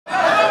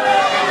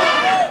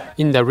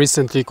In the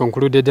recently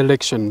concluded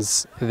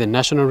elections, the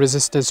National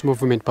Resistance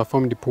Movement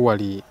performed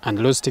poorly and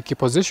lost key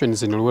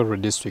positions in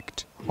Luwero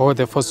District. All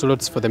the 4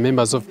 slots for the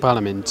members of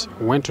parliament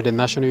went to the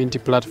National Unity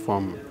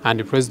Platform,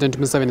 and President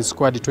Museveni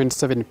scored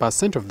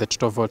 27% of the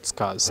total votes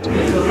cast.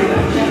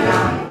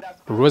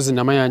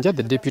 Namayanja,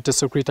 the Deputy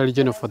Secretary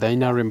General for the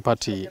NRM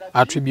party,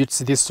 attributes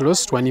this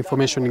loss to an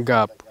information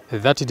gap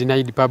that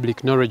denied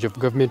public knowledge of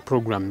government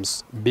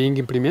programs being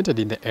implemented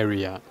in the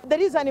area. There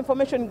is an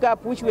information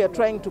gap which we are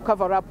trying to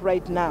cover up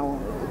right now.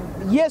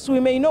 Yes, we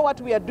may know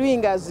what we are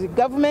doing as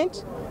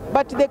government,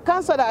 but the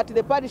councillor at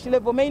the parish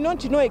level may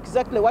not know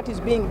exactly what is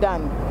being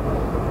done.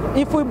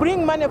 If we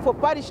bring money for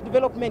parish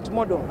development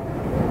model,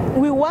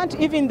 we want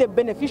even the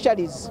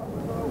beneficiaries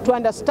to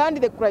understand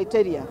the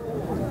criteria,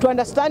 to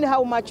understand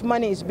how much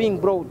money is being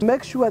brought.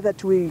 Make sure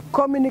that we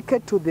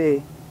communicate to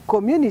the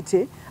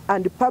community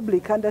and the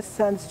public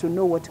understands to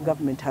know what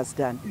government has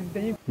done.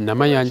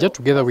 Namayanja,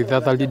 together with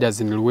other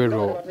leaders in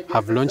Luwero,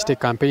 have launched a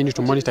campaign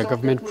to monitor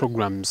government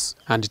programs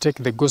and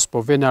take the gospel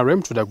of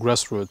NRM to the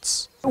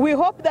grassroots. We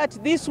hope that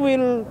this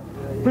will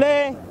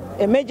play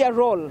a major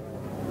role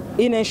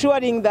in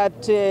ensuring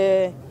that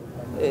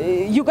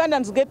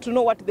Ugandans get to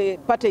know what the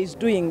party is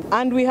doing.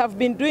 And we have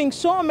been doing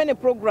so many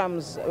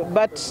programs,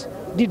 but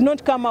did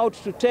not come out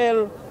to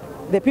tell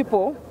the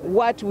people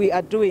what we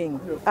are doing.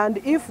 And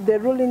if the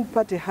ruling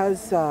party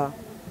has a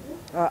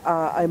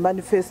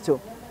manifesto,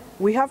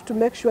 we have to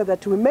make sure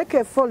that we make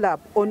a follow-up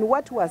on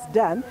what was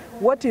done,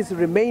 what is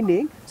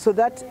remaining, so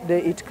that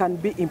it can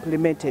be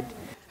implemented.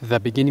 The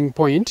beginning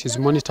point is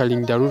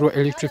monitoring the rural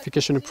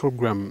electrification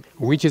program,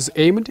 which is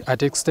aimed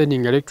at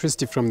extending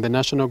electricity from the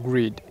national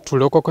grid to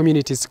local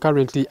communities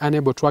currently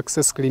unable to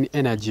access clean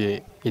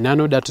energy, in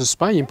order to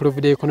spur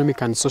improved economic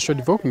and social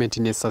development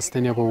in a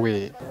sustainable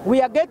way.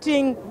 We are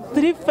getting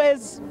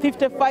 3-phase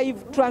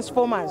 55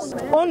 transformers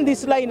on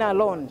this line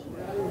alone.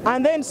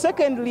 And then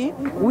secondly,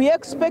 we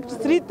expect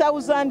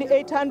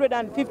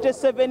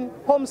 3,857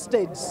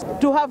 homesteads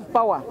to have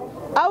power,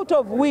 out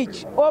of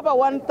which over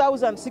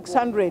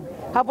 1,600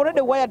 have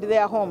already wired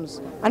their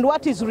homes. And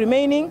what is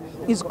remaining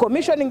is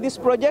commissioning this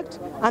project,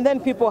 and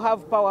then people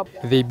have power.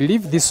 They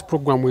believe this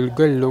program will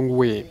go a long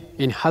way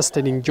in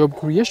hastening job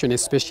creation,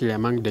 especially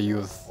among the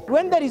youth.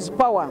 When there is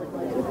power,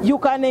 you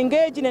can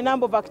engage in a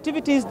number of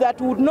activities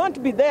that would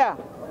not be there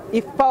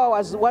if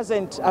power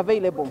wasn't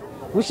available.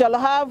 We shall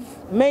have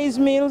maize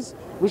mills,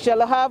 we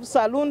shall have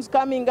saloons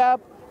coming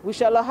up, we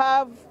shall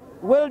have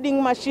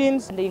welding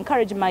machines. And I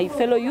encourage my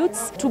fellow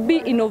youths to be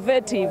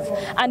innovative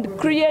and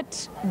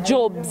create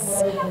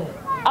jobs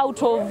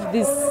out of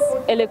this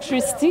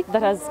electricity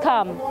that has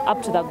come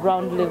up to the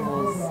ground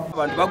levels.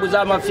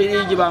 Baguza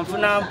amafiriji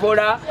banfuna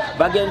mpola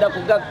bagenda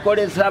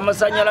kugakolesa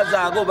amasanyalaze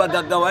ago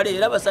bagagawale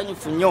era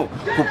basanyufu nnyo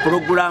ku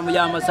programu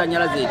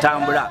y'amasanyalaze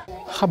etambula.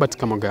 Habat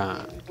Kamoga,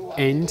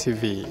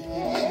 NTV.